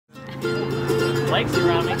Legs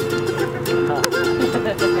around me.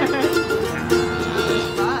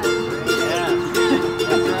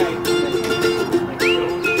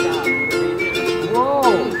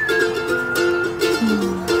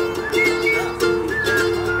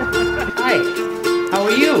 How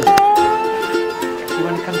are you? You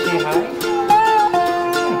want to come say hi?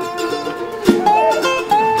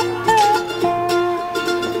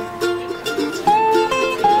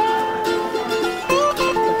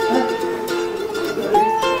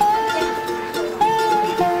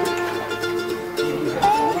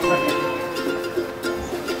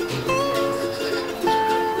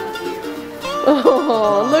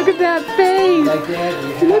 Oh, look at that face! Like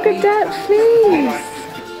that? Look at that face!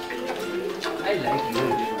 I like you.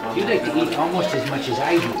 You like to eat almost as much as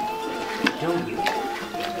I do, don't you?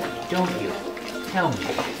 Don't you? Tell me.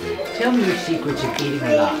 Tell me your secrets of eating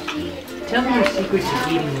a lot. Tell me your secrets of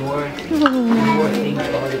eating more things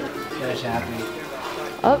while that's happening.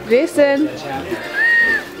 Oh, Jason. That's happening.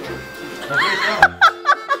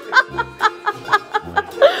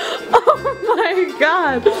 Oh my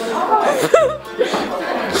God.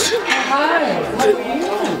 Hi, how are you?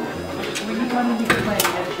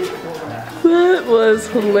 That was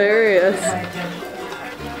hilarious.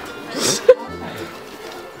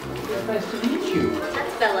 Nice to meet you.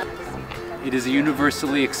 It is a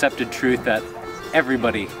universally accepted truth that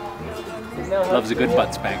everybody loves a good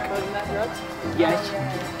butt spank. Yes,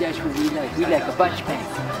 that's what we like. We like a butt spank.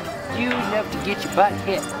 You love to get your butt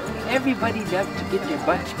hit. Everybody loves to get their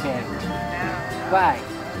butt spanked. Why?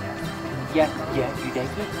 Yeah, you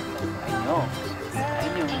like it? I know.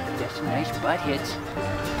 That's nice butt hits.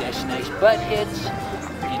 That's nice butt hits.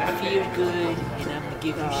 And feel good. And I'm gonna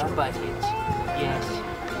give you some butt hits.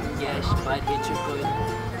 Yes, butt hits are good.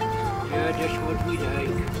 Yeah, that's what we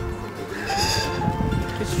like.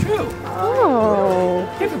 It's true.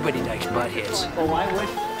 Oh. Everybody likes butt hits. Oh, I would.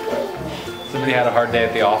 Somebody had a hard day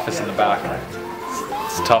at the office in the back.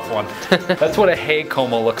 It's a tough one. That's what a hay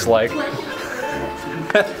coma looks like.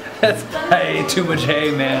 That's, I ate too much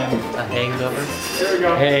hay, man. A hangover?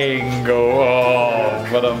 Hango. Oh,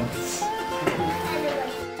 but